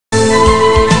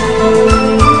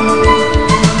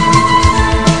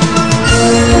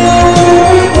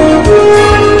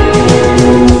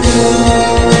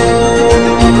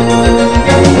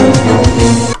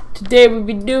today we'll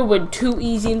be doing 2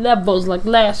 easy levels like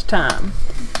last time.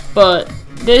 But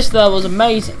this level is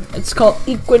amazing. It's called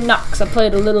Equinox. I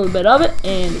played a little bit of it,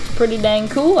 and it's pretty dang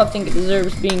cool. I think it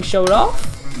deserves being showed off.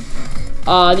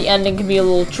 The ending can be a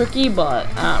little tricky, but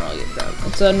I don't really care.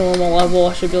 It's a normal level.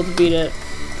 I should be able to beat it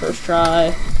first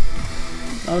try.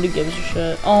 Nobody gives a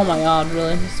shit. Oh my god,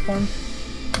 really? This one?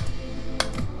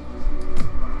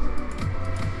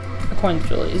 The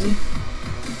coin's really easy.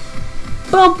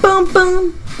 Boom, boom,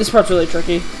 boom. This part's really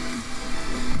tricky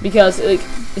because it's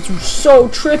so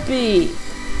trippy.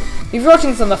 If you're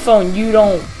watching this on the phone, you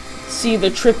don't see the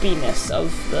trippiness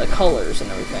of the colors and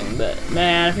everything. But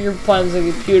man, if you're playing this on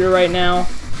the computer right now,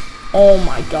 oh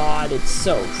my god, it's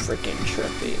so freaking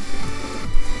trippy.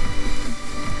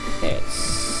 It's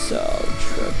so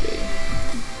trippy.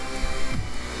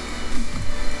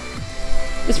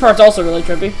 This part's also really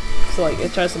trippy. So like,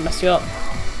 it tries to mess you up.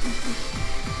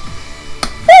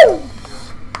 Woo!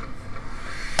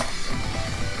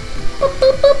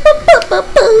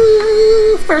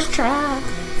 First try,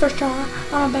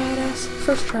 I'm a badass.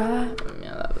 First try.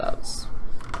 Yeah, that was.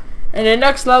 And the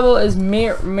next level is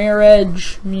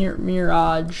Mirage,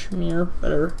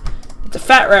 whatever. It's a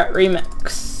Fat Rat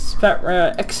remix. Fat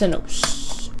Rat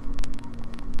Exynos.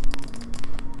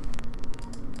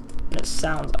 And it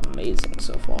sounds amazing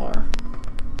so far.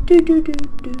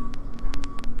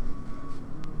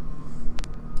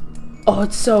 Oh,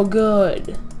 it's so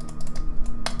good.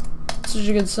 Such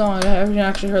a good song. I haven't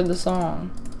actually heard the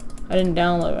song. I didn't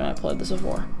download it when I played this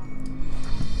before.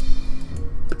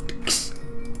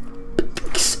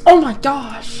 Oh my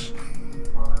gosh!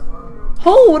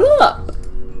 Hold up!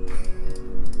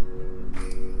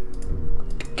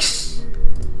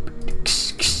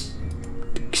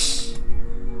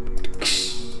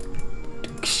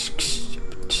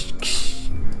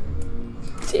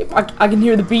 See if I can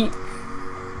hear the beat.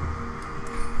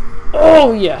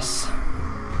 Oh yes!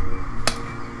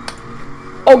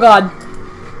 Oh god.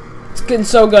 It's getting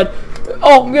so good.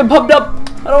 Oh, I'm getting pumped up.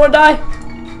 I don't want to die.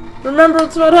 Remember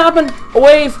what's about to happen. A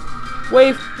wave.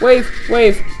 Wave. Wave.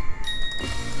 Wave.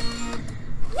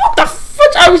 What the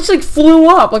fuck? I was like flew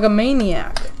up like a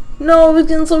maniac. No, it was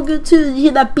getting so good too. You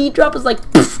hear that beat drop? It's like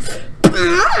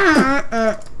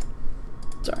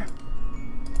sorry.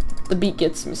 The beat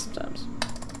gets me sometimes.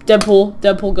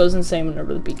 Deadpool goes insane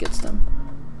whenever the beat gets them.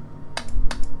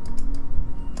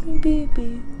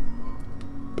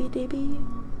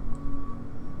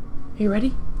 Are you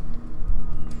ready?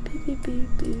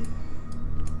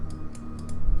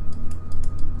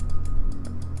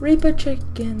 Reaper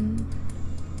chicken.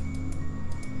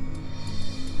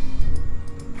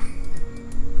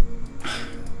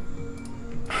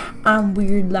 I'm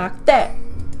weird like that.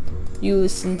 You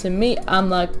listen to me, I'm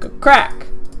like a crack.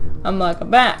 I'm like a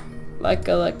bat. Like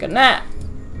a gnat.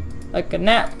 Like a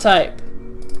gnat type.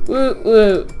 Woot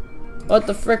woot. What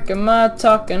the frick am I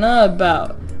talking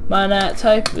about? My gnat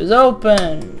type is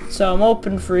open, so I'm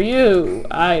open for you.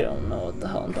 I don't know what the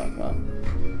hell I'm talking about.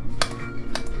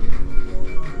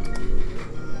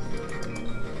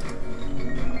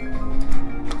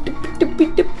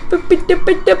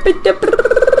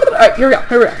 Alright, here we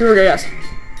go, guys.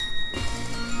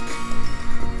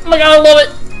 Oh my god, I love it!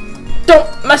 Don't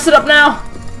mess it up now!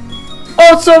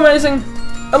 Oh, it's so amazing!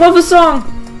 I love this song!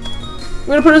 I'm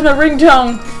gonna put it as my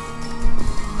ringtone.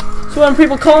 So when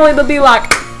people call me, they'll be like,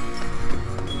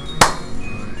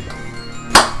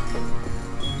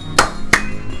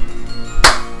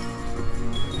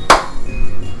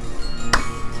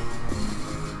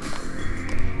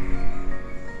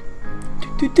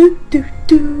 do do do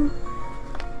do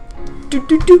do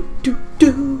do do do do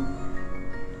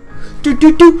do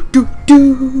do do do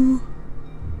do.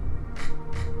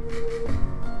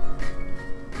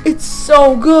 It's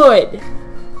so good.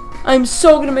 I'm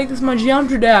so gonna make this my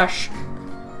Geometry Dash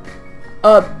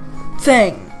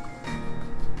thing.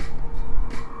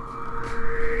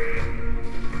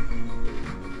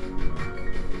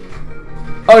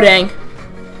 Oh dang.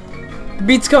 The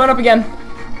beat's coming up again.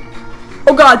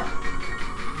 Oh god.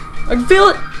 I can feel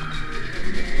it.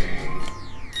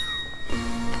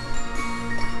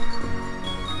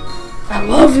 I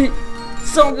love it.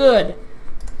 It's so good.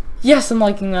 Yes, I'm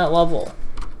liking that level.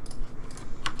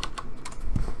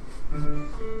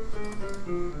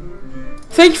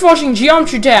 Thank you for watching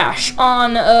Geometry Dash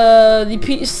on the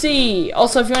PC.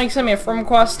 Also, if you want to send me a friend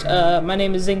request, my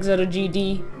name is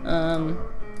ZingZettaGD.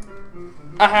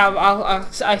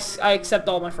 I accept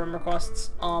all my friend requests.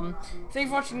 Thank you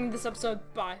for watching this episode.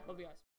 Bye. Love you guys.